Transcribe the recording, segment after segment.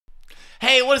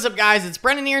Hey, what is up guys? It's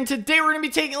Brendan here, and today we're going to be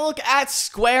taking a look at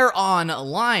Square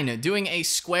Online, doing a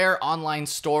Square Online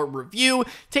store review,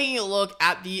 taking a look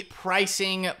at the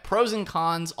pricing, pros and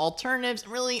cons, alternatives,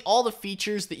 and really all the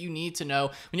features that you need to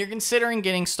know when you're considering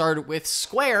getting started with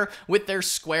Square with their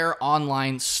Square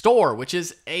Online store, which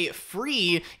is a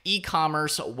free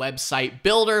e-commerce website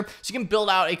builder. So you can build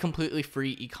out a completely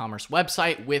free e-commerce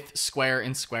website with Square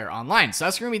and Square Online. So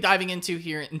that's what we're going to be diving into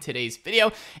here in today's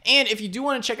video. And if you do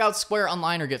want to check out Square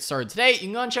Online or get started today, you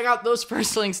can go and check out those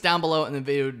first links down below in the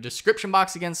video description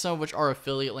box, again, some of which are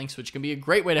affiliate links, which can be a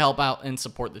great way to help out and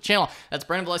support the channel. That's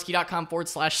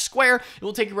BrandonValesky.com/Square. It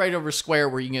will take you right over to Square,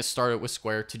 where you can get started with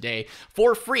Square today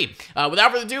for free.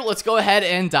 Without further ado, let's go ahead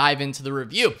and dive into the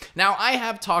review. Now, I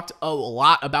have talked a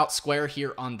lot about Square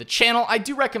here on the channel. I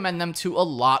do recommend them to a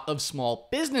lot of small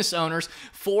business owners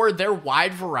for their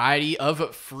wide variety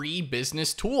of free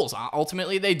business tools.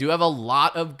 Ultimately, they do have a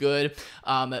lot of good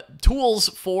tools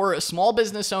for small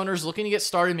business owners looking to get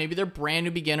started. Maybe they're brand new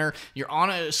beginner, you're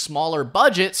on a smaller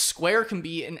budget. Square can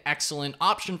be an excellent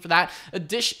option for that.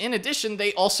 In addition,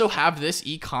 they also have this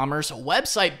e-commerce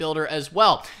website builder as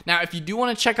well. Now, if you do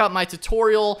want to check out my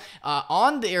tutorial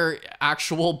on their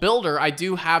actual builder, I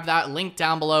do have that link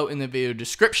down below in the video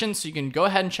description, so you can go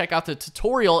ahead and check out the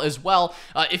tutorial as well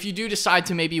if you do decide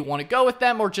to maybe want to go with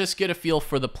them or just get a feel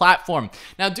for the platform.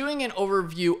 Now, doing an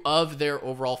overview of their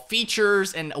overall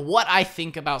features and what I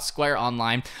think about Square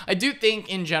Online, I do think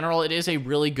in general it is a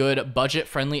really good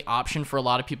budget-friendly option for a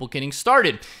lot of people getting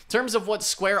started. In terms of what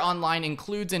Square Online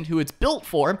includes and who it's built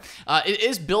for, it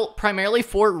is built primarily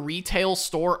for retail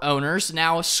store owners.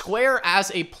 Now, Square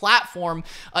as a platform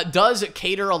does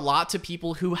cater a lot to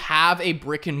people who have a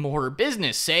brick-and-mortar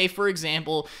business. Say, for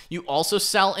example, you also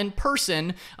sell in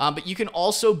person, but you can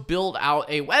also build out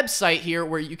a website here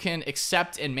where you can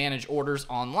accept and manage orders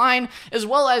online, as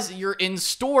well as your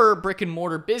in-store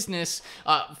brick-and-mortar business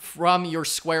from your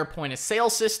Square point-of-sale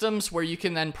systems, where you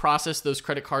can then process those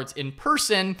credit cards in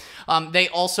person. They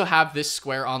also have this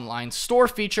Square Online store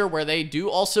feature where they do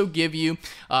also give you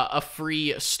a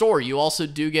free store. You also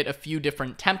do get a few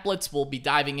different templates. We'll be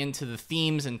diving into the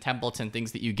themes and templates and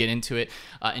things that you get into it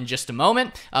in just a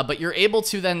moment, but you're able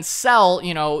to then sell,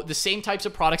 the same types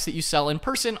of products that you sell in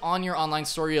person on your online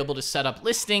store. You're able to set up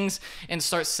listings and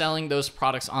start selling those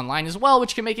products online as well,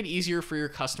 which can make it easier for your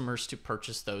customers to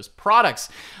purchase those products.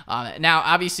 Now,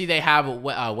 obviously, they have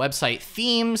website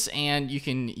themes, and you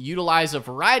can utilize a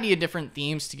variety of different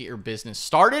themes to get your business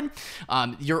started.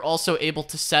 You're also able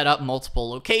to set up multiple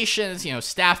locations,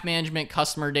 staff management,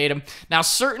 customer data. Now,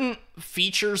 certain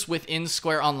features within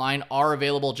Square Online are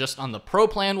available just on the Pro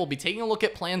plan. We'll be taking a look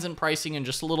at plans and pricing in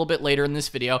just a little bit later in this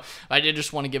video. I did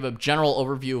just want to give a general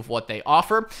overview of what they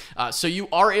offer. So you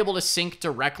are able to sync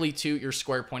directly to your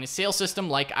Square point of sale system,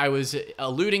 like I was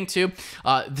alluding to,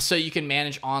 so you can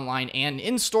manage online and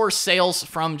in-store sales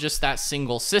from just that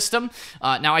single system.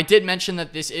 Now, I did mention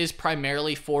that this is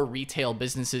primarily for retail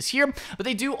businesses here, but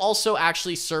they do also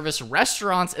actually service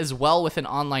restaurants as well with an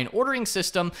online ordering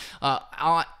system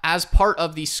as part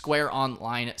of the Square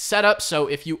Online setup. So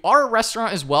if you are a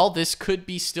restaurant as well, this could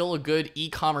be still a good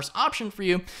e-commerce option for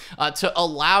you to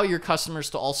allow your customers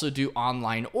to also do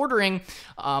online ordering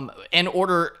and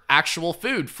order actual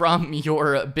food from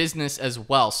your business as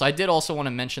well. So I did also want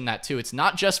to mention that too. It's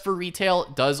not just for retail.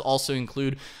 It does also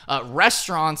include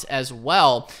restaurants as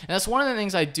well. And that's one of the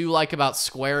things I do like about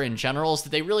Square in general, is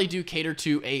that they really do cater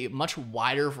to a much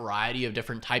wider variety of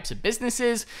different types of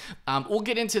businesses. We'll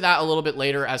get into that a little bit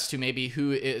later as to maybe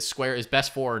who Square is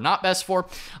best for or not best for.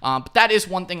 But that is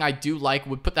one thing I do like.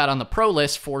 Would put that on the pro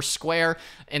list for Square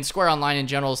and Square Online in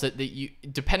general, is that you,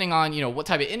 depending on what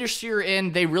type of industry you're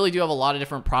in, they really do have a lot of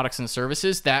different products and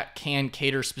services that can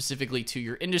cater specifically to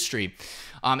your industry.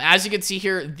 As you can see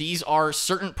here, these are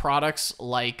certain products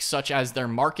such as their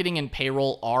marketing and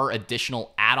payroll are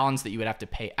additional add-ons that you would have to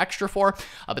pay extra for,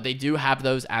 but they do have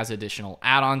those as additional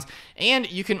add-ons. And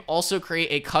you can also create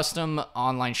a custom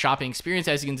online shopping experience.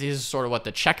 As you can see, this is sort of what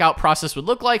the checkout process would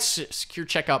look like, secure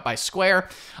checkout by Square.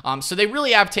 So they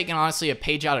really have taken, honestly, a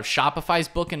page out of Shopify's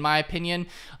book, in my opinion,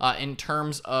 in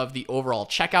terms of the overall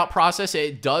checkout process.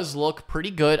 It does look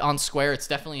pretty good on Square. It's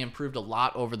definitely improved a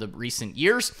lot over the recent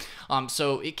years.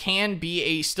 So it can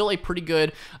be still a pretty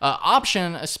good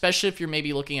option, especially if you're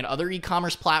maybe looking at other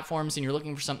e-commerce platforms and you're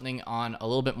looking for something on a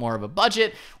little bit more of a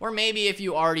budget, or maybe if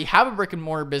you already have a brick and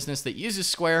mortar business that uses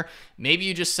Square, maybe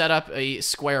you just set up a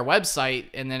Square website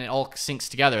and and then it all syncs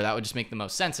together. That would just make the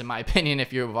most sense, in my opinion,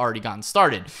 if you've already gotten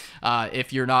started,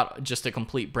 if you're not just a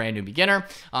complete brand new beginner.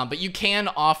 But you can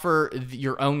offer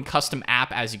your own custom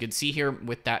app, as you can see here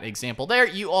with that example there.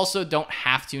 You also don't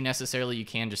have to necessarily. You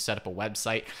can just set up a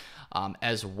website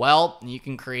as well. You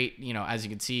can create, as you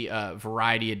can see, a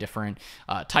variety of different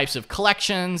types of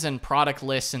collections and product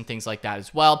lists and things like that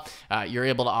as well. You're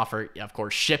able to offer, of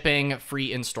course, shipping,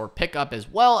 free in-store pickup, as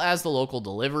well as the local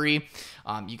delivery.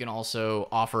 You can also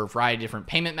offer a variety of different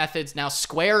payment methods. Now,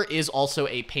 Square is also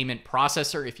a payment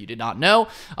processor, if you did not know.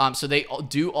 So they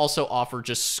do also offer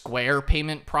just Square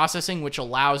payment processing, which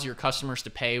allows your customers to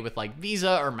pay with like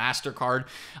Visa or MasterCard,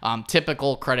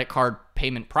 typical credit card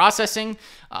payment processing.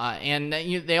 And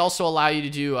they also allow you to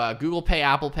do Google Pay,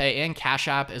 Apple Pay, and Cash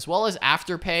App, as well as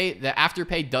Afterpay. The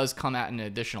Afterpay does come at an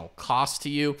additional cost to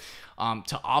you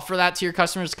to offer that to your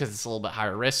customers, because it's a little bit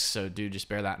higher risk, so do just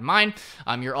bear that in mind.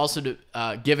 You're also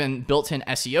given built-in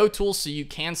SEO tools, so you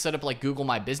can set up like Google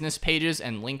My Business pages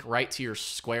and link right to your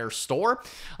Square store,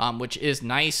 which is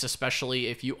nice, especially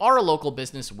if you are a local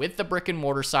business with the brick and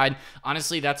mortar side.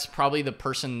 Honestly, that's probably the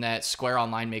person that Square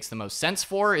Online makes the most sense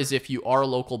for, is if you are a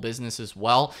local business as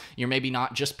well. You're maybe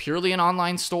not just purely an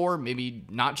online store, maybe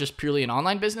not just purely an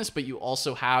online business, but you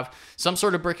also have some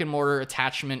sort of brick and mortar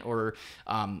attachment or,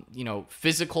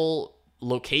 physical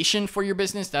location for your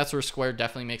business. That's where Square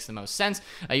definitely makes the most sense.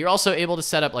 You're also able to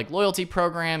set up like loyalty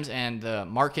programs and the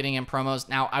marketing and promos.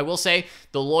 Now, I will say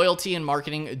the loyalty and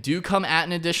marketing do come at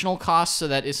an additional cost, so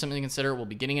that is something to consider. We'll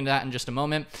be getting into that in just a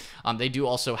moment. They do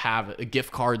also have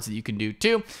gift cards that you can do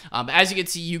too. But as you can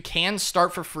see, you can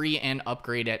start for free and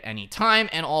upgrade at any time,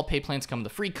 and all pay plans come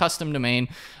with a free custom domain.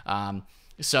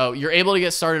 So you're able to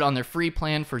get started on their free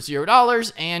plan for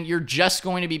 $0, and you're just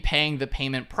going to be paying the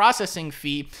payment processing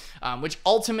fee, which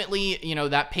ultimately,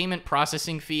 that payment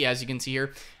processing fee, as you can see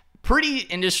here, pretty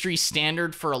industry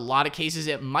standard for a lot of cases.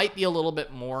 It might be a little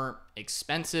bit more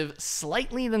expensive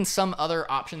slightly than some other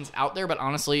options out there, but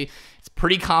honestly, it's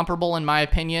pretty comparable in my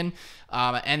opinion.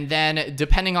 And then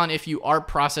depending on if you are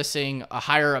processing a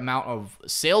higher amount of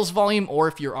sales volume, or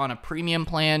if you're on a premium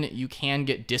plan, you can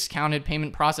get discounted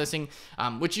payment processing,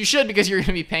 which you should, because you're going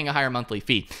to be paying a higher monthly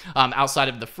fee outside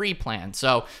of the free plan.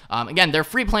 So again, their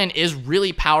free plan is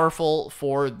really powerful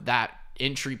for that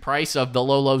entry price of the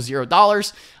low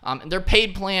 $0. Their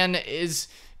paid plan is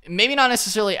maybe not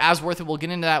necessarily as worth it. We'll get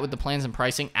into that with the plans and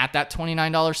pricing at that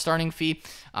 $29 starting fee.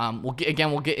 We'll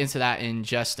get into that in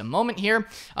just a moment here.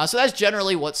 So that's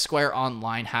generally what Square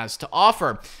Online has to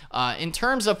offer. In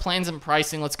terms of plans and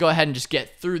pricing, let's go ahead and just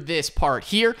get through this part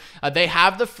here. They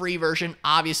have the free version.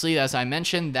 Obviously, as I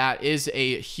mentioned, that is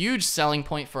a huge selling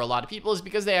point for a lot of people, is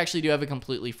because they actually do have a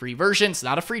completely free version. It's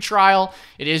not a free trial.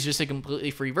 It is just a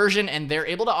completely free version, and they're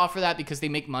able to offer that because they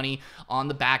make money on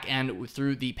the back end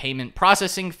through the payment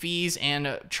processing fees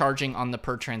and charging on the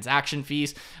per transaction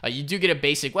fees. You do get a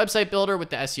basic website builder with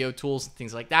the SEO tools and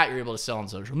things like that. You're able to sell on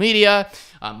social media,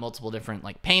 multiple different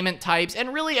like payment types,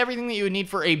 and really everything that you would need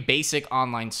for a basic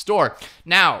online store.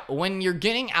 Now, when you're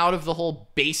getting out of the whole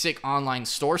basic online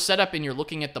store setup and you're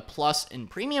looking at the plus and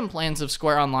premium plans of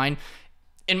Square Online,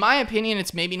 in my opinion,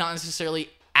 it's maybe not necessarily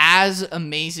as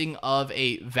amazing of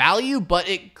a value, but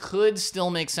it could still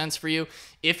make sense for you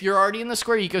if you're already in the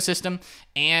Square ecosystem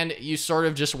and you sort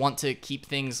of just want to keep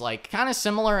things like kind of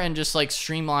similar and just like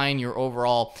streamline your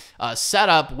overall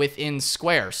setup within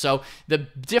Square. So the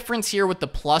difference here with the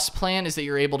Plus plan is that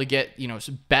you're able to get,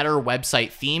 better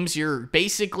website themes. You're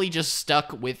basically just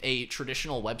stuck with a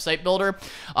traditional website builder.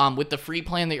 With the free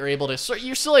plan that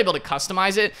you're still able to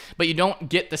customize it, but you don't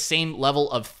get the same level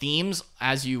of themes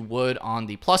as you would on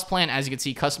the Plus plan. As you can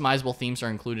see, customizable themes are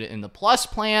included in the Plus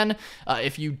plan.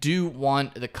 If you do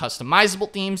want the customizable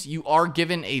themes, you are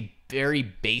given a very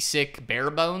basic bare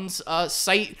bones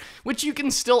site, which you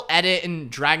can still edit and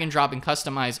drag and drop and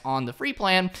customize on the free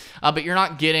plan, but you're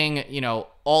not getting,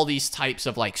 all these types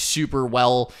of like super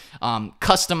well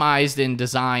customized and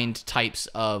designed types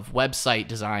of website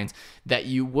designs that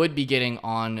you would be getting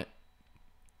on.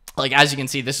 Like, as you can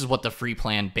see, this is what the free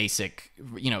plan basic,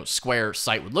 Square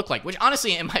site would look like, which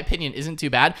honestly, in my opinion, isn't too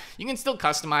bad. You can still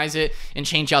customize it and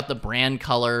change out the brand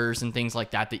colors and things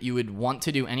like that you would want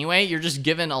to do anyway. You're just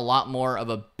given a lot more of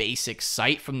a basic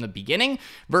site from the beginning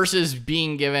versus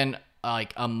being given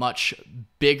like a much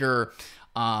bigger,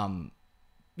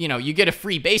 you get a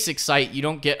free basic site, you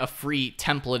don't get a free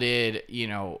templated,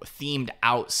 themed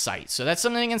out site. So that's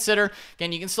something to consider.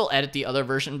 Again, you can still edit the other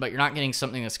version, but you're not getting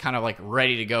something that's kind of like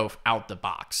ready to go out the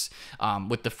box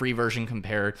with the free version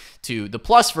compared to the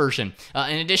Plus version.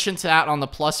 In addition to that, on the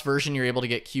Plus version, you're able to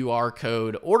get QR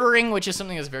code ordering, which is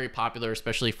something that's very popular,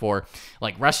 especially for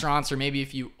like restaurants, or maybe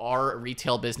if you are a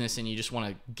retail business and you just want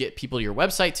to get people to your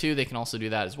website too, they can also do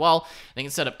that as well. They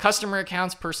can set up customer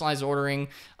accounts, personalized ordering,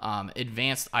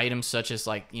 advanced items such as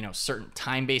like, certain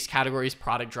time-based categories,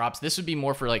 product drops. This would be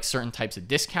more for like certain types of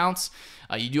discounts.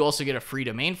 You do also get a free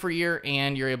domain for a year,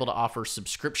 and you're able to offer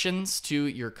subscriptions to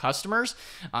your customers.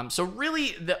 So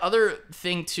really the other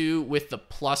thing too with the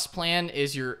Plus plan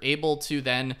is you're able to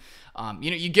then,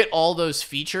 you get all those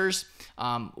features,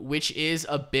 which is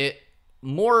a bit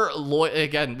more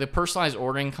again, the personalized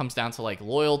ordering comes down to like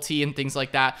loyalty and things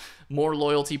like that, more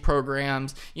loyalty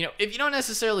programs. If you don't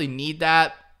necessarily need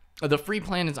that, the free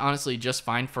plan is honestly just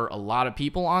fine for a lot of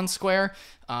people on Square.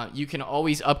 You can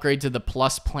always upgrade to the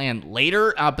Plus plan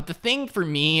later. But the thing for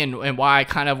me and why I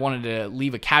kind of wanted to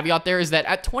leave a caveat there is that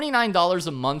at $29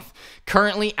 a month,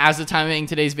 currently, as the time of making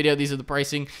today's video, these are the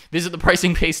pricing. Visit the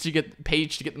pricing page to get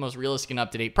the most realistic and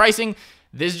up-to-date pricing.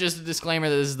 This is just a disclaimer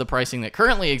that this is the pricing that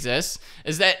currently exists,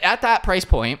 is that at that price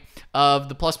point of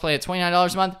the Plus plan at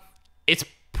 $29 a month, it's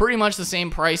pretty much the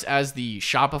same price as the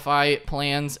Shopify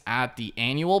plans at the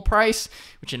annual price,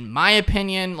 which in my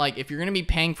opinion, like if you're going to be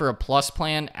paying for a Plus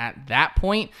plan at that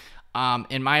point,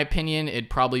 in my opinion, it'd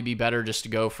probably be better just to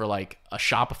go for like a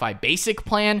Shopify basic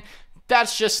plan.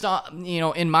 That's just,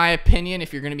 in my opinion,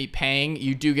 if you're going to be paying,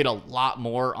 you do get a lot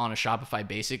more on a Shopify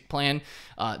basic plan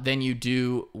than you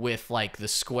do with like the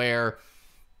Square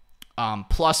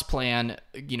Plus plan,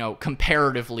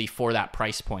 comparatively for that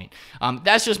price point.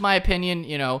 That's just my opinion.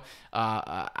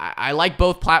 I like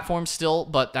both platforms still,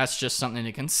 but that's just something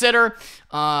to consider.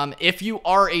 If you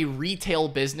are a retail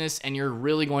business and you're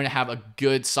really going to have a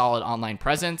good, solid online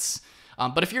presence,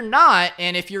 but if you're not,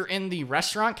 and if you're in the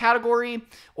restaurant category,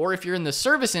 or if you're in the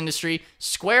service industry,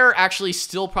 Square actually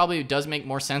still probably does make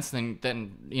more sense than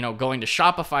going to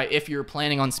Shopify if you're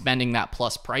planning on spending that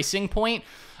Plus pricing point.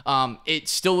 It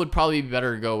still would probably be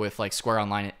better to go with like Square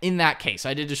Online in that case.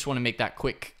 I did just want to make that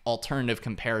quick alternative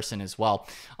comparison as well,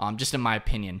 just in my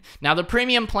opinion. Now, the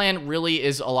premium plan really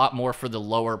is a lot more for the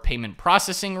lower payment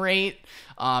processing rate.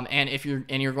 And if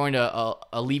you're going to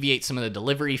alleviate some of the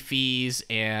delivery fees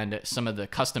and some of the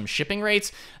custom shipping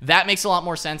rates, that makes a lot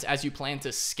more sense as you plan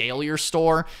to scale your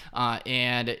store.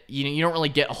 And you don't really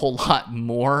get a whole lot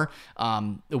more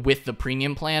with the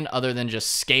premium plan other than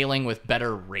just scaling with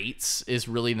better rates is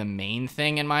really the main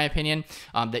thing, in my opinion,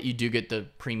 that you do get the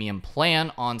premium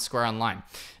plan on Square Online.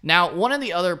 Now, one of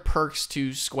the other perks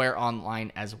to Square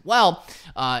Online as well,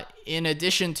 in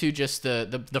addition to just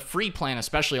the free plan,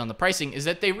 especially on the pricing, is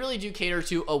that they really do cater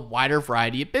to a wider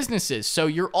variety of businesses. So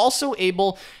you're also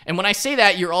able, and when I say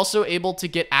that, you're also able to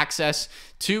get access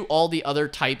to all the other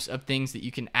types of things that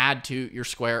you can add to your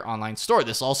Square Online store.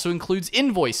 This also includes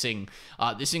invoicing.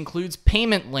 This includes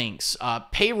payment links,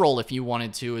 payroll if you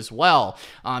wanted to as well.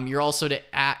 You're also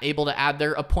able to add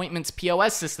their appointments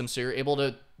POS system, so you're able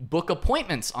to book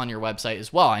appointments on your website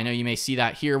as well. I know you may see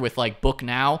that here with like Book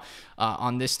Now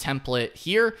on this template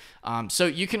here. So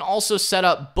you can also set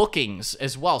up bookings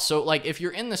as well. So like if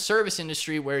you're in the service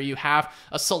industry where you have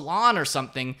a salon or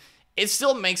something, it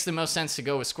still makes the most sense to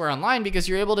go with Square Online because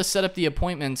you're able to set up the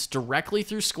appointments directly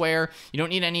through Square. You don't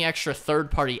need any extra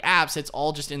third-party apps. It's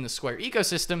all just in the Square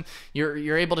ecosystem.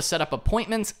 You're able to set up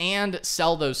appointments and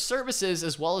sell those services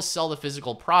as well as sell the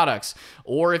physical products.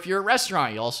 Or if you're a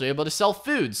restaurant, you're also able to sell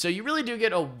food. So you really do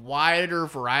get a wider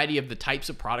variety of the types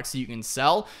of products that you can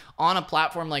sell on a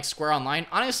platform like Square Online,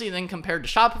 honestly, than compared to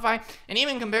Shopify and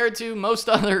even compared to most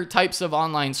other types of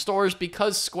online stores,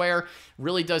 because Square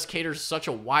really does cater to such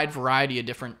a wide variety of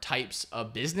different types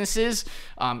of businesses.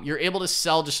 You're able to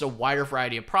sell just a wider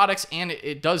variety of products, and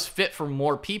it does fit for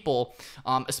more people,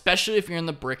 especially if you're in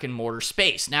the brick and mortar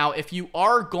space. Now, if you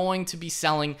are going to be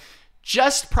selling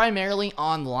just primarily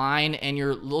online and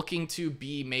you're looking to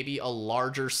be maybe a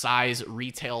larger size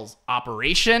retail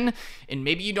operation, and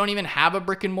maybe you don't even have a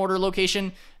brick and mortar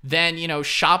location, then,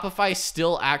 Shopify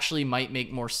still actually might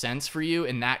make more sense for you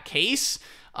in that case.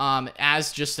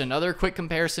 As just another quick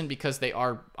comparison, because they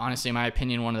are, honestly, in my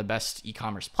opinion, one of the best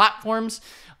e-commerce platforms,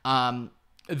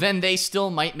 then they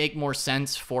still might make more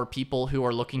sense for people who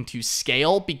are looking to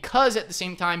scale, because at the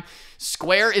same time,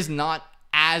 Square is not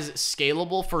as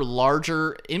scalable for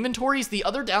larger inventories. The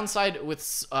other downside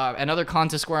with another con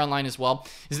to Square Online as well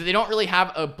is that they don't really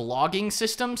have a blogging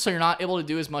system, so you're not able to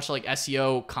do as much like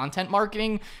SEO content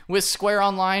marketing with Square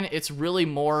Online. It's really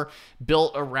more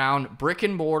built around brick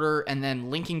and mortar and then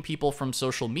linking people from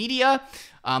social media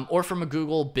or from a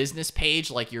Google business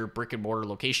page, like your brick and mortar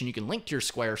location. You can link to your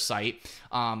Square site.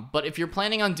 But if you're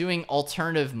planning on doing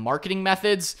alternative marketing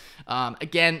methods,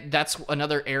 again, that's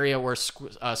another area where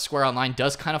Square Online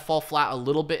does kind of fall flat a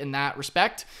little bit in that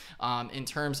respect, in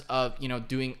terms of,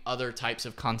 doing other types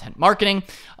of content marketing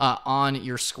on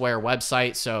your Square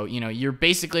website. So, you're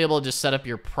basically able to just set up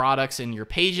your products and your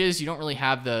pages. You don't really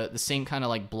have the same kind of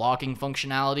like blogging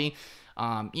functionality.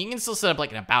 You can still set up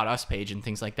like an About Us page and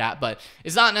things like that, but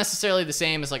it's not necessarily the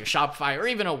same as like a Shopify or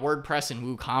even a WordPress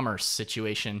and WooCommerce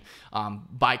situation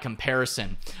by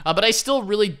comparison. But I still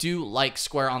really do like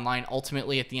Square Online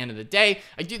ultimately at the end of the day.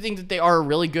 I do think that they are a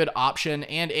really good option,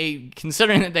 and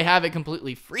considering that they have a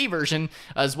completely free version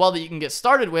as well that you can get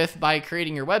started with by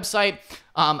creating your website.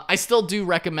 I still do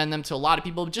recommend them to a lot of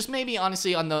people, just maybe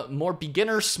honestly on the more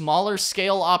beginner, smaller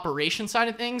scale operation side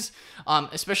of things,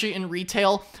 especially in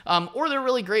retail, or they're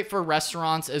really great for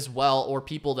restaurants as well, or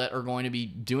people that are going to be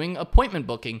doing appointment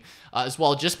booking as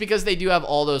well, just because they do have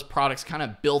all those products kind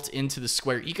of built into the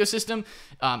Square ecosystem,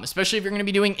 especially if you're going to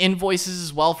be doing invoices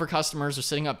as well for customers or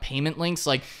setting up payment links.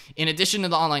 Like, in addition to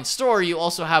the online store, you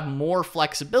also have more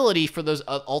flexibility for those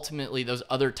ultimately those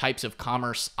other types of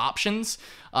commerce options.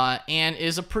 And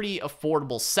is a pretty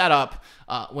affordable setup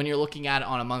when you're looking at it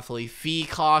on a monthly fee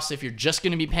cost. If you're just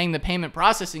going to be paying the payment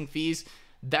processing fees,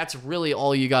 that's really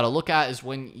all you got to look at, is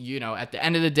when, at the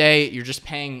end of the day, you're just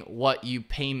paying what you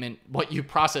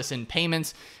process in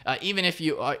payments, even if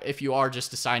you are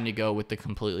just deciding to go with the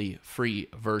completely free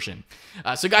version.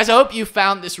 So guys, I hope you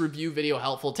found this review video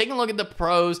helpful, taking a look at the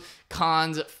pros,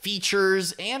 cons,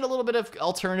 features, and a little bit of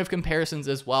alternative comparisons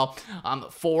as well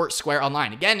for Square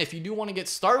Online. Again, if you do want to get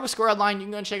started with Square Online, you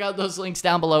can go and check out those links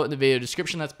down below in the video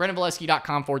description. That's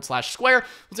BrandonValesky.com/Square.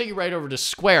 We'll take you right over to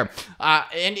Square.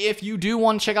 And if you do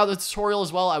want to check out the tutorial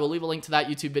as well, I will leave a link to that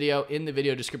YouTube video in the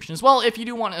video description as well. If you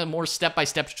do want a more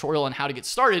step-by-step tutorial on how to get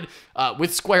started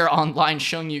with Square Online,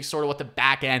 showing you sort of what the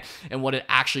back end and what it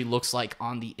actually looks like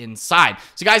on the inside.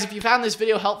 So guys, if you found this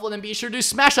video helpful, then be sure to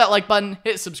smash that like button,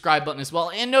 hit the subscribe button as well,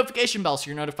 and notification bell so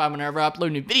you're notified whenever I upload a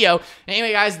new video.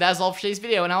 Anyway guys, that's all for today's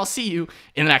video, and I'll see you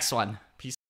in the next one.